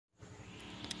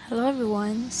Hello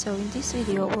everyone, so in this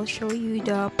video we'll show you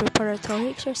the preparatory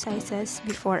exercises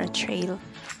before a trail.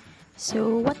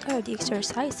 So what are the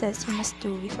exercises you must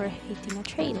do before hitting a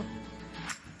trail?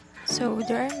 So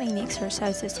there are many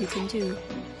exercises you can do,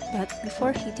 but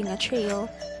before hitting a trail,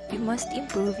 you must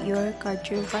improve your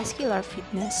cardiovascular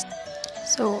fitness.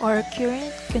 So our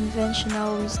current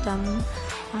conventional wisdom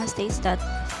states that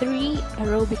 3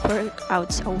 aerobic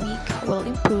workouts a week will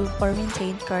improve or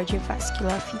maintain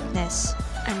cardiovascular fitness.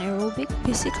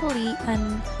 Basically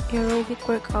an aerobic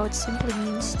workout simply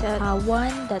means that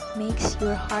one that makes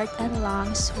your heart and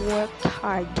lungs work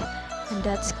hard, and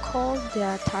that's called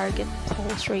the target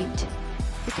pulse rate.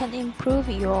 You can improve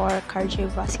your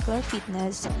cardiovascular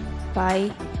fitness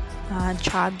by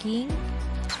jogging.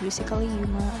 So basically you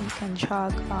can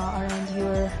jog around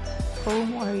your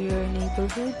home or your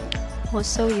neighborhood.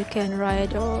 Also you can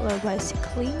ride or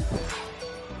bicycling,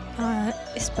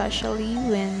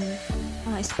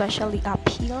 especially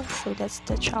uphill, so that's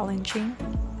the challenging.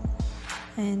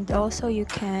 And also you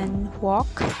can walk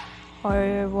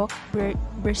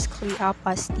briskly up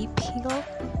a steep hill,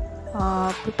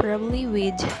 preferably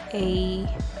with a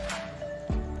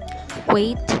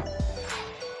weight.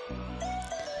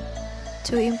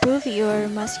 To improve your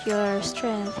muscular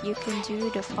strength, you can do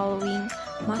the following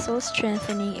muscle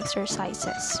strengthening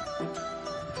exercises.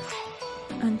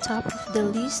 On top of the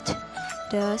list,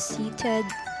 the seated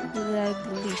leg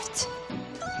lift.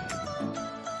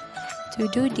 To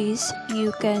do this,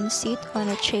 you can sit on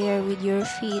a chair with your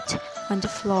feet on the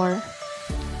floor.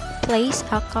 Place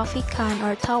a coffee can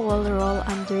or towel roll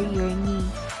under your knee.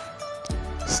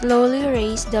 Slowly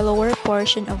raise the lower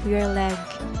portion of your leg.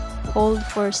 Hold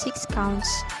for 6 counts,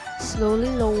 slowly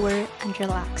lower and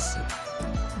relax.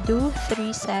 Do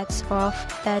 3 sets of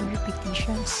 10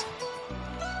 repetitions.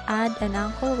 Add an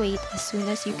ankle weight as soon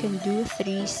as you can do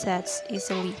 3 sets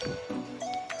easily.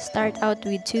 Start out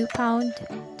with 2 pound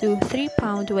to 3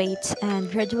 pound weights and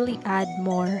gradually add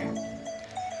more.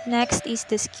 Next is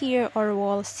the skier or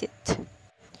wall sit.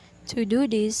 To do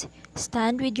this,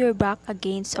 stand with your back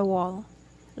against a wall.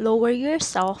 Lower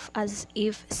yourself as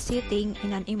if sitting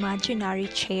in an imaginary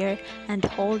chair and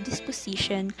hold this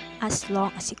position as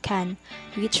long as you can,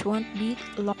 which won't be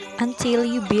long until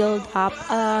you build up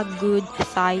a good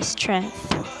thigh strength.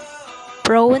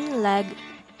 Prone leg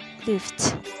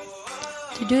lift.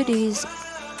 To do this,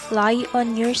 lie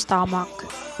on your stomach.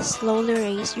 Slowly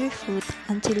raise your foot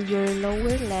until your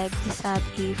lower leg is at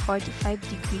a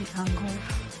 45-degree angle.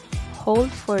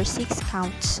 Hold for 6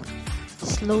 counts.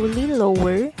 Slowly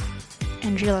lower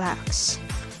and relax.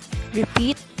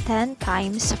 Repeat 10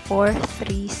 times for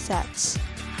 3 sets.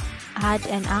 Add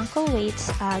an ankle weight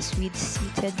as with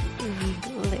seated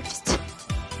leg lift.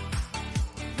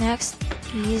 Next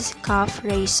is calf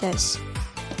raises.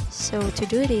 So to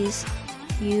do this,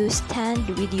 you stand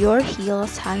with your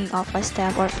heels hanging off a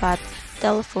step or flat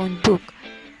telephone book.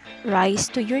 Rise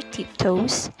to your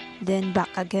tiptoes, then back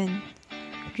again.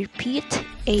 Repeat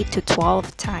 8 to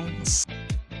 12 times.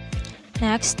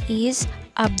 Next is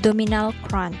abdominal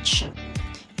crunch.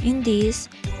 In this,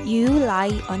 you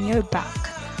lie on your back,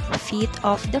 feet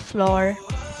off the floor,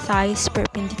 thighs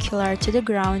perpendicular to the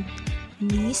ground,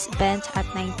 knees bent at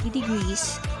 90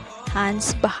 degrees,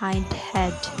 hands behind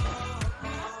head.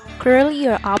 Curl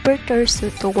your upper torso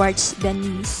towards the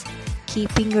knees,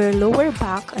 keeping your lower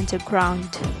back on the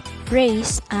ground.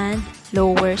 Raise and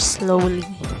lower slowly.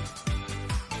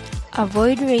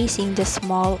 Avoid raising the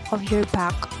small of your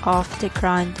back off the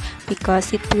ground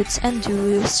because it puts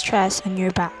undue stress on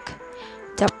your back.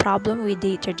 The problem with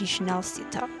the traditional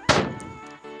sit-up.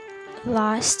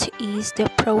 Last is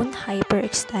the prone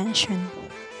hyperextension.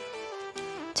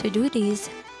 To do this,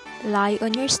 lie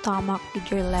on your stomach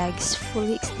with your legs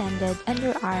fully extended and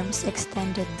your arms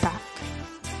extended back.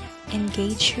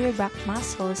 Engage your back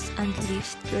muscles and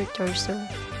lift your torso.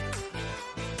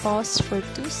 Pause for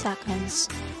 2 seconds.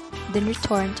 Then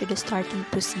return to the starting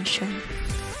position.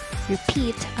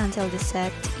 Repeat until the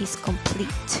set is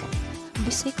complete.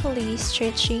 Basically,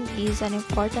 stretching is an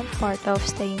important part of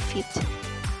staying fit,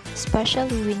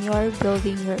 especially when you are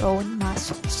building your own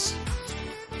muscles.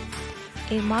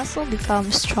 A muscle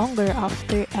becomes stronger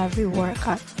after every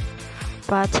workout,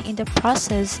 but in the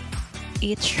process,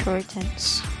 it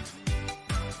shortens.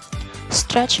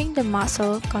 Stretching the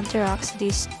muscle counteracts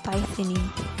this tightening,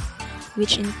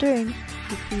 which in turn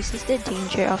decreases the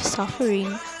danger of suffering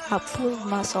a pulled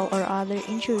muscle or other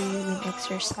injury when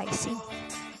exercising.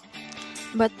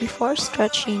 But before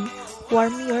stretching,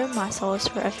 warm your muscles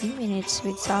for a few minutes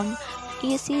with some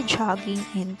easy jogging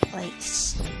in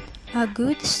place. A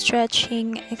good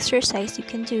stretching exercise you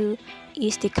can do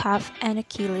is the calf and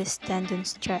Achilles tendon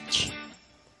stretch.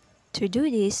 To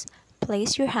do this,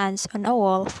 place your hands on a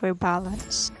wall for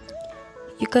balance.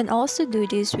 You can also do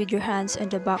this with your hands on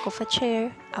the back of a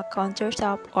chair, a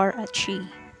countertop, or a tree.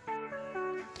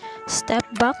 Step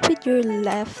back with your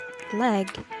left leg.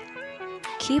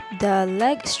 Keep the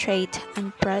leg straight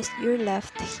and press your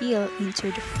left heel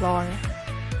into the floor.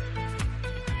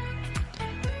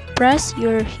 Press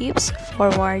your hips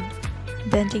forward,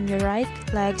 bending your right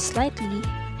leg slightly,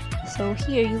 so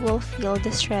here you will feel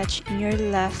the stretch in your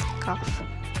left calf.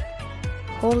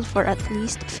 Hold for at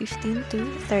least 15 to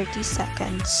 30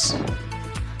 seconds.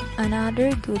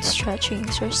 Another good stretching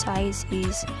exercise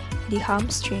is the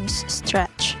hamstrings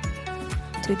stretch.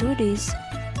 To do this,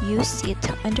 you sit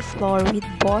on the floor with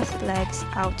both legs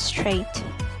out straight.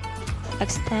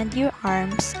 Extend your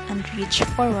arms and reach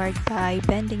forward by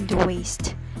bending the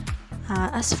waist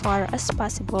as far as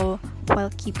possible while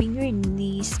keeping your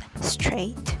knees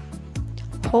straight.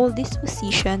 Hold this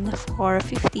position for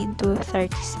 15 to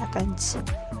 30 seconds.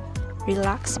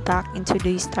 Relax back into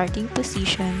the starting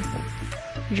position.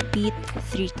 Repeat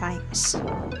 3 times.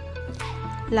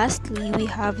 Lastly, we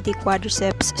have the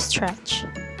quadriceps stretch.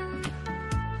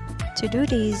 To do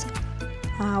this,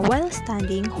 while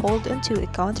standing, hold onto a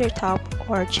countertop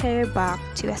or chair back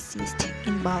to assist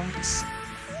in balance.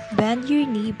 Bend your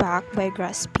knee back by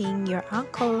grasping your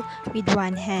ankle with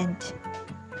one hand.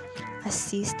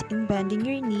 Assist in bending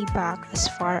your knee back as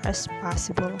far as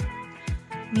possible.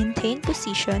 Maintain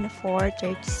position for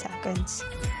 30 seconds.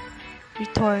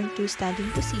 Return to standing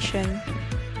position.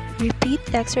 Repeat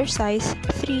exercise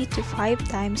 3 to 5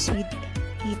 times with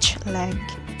each leg.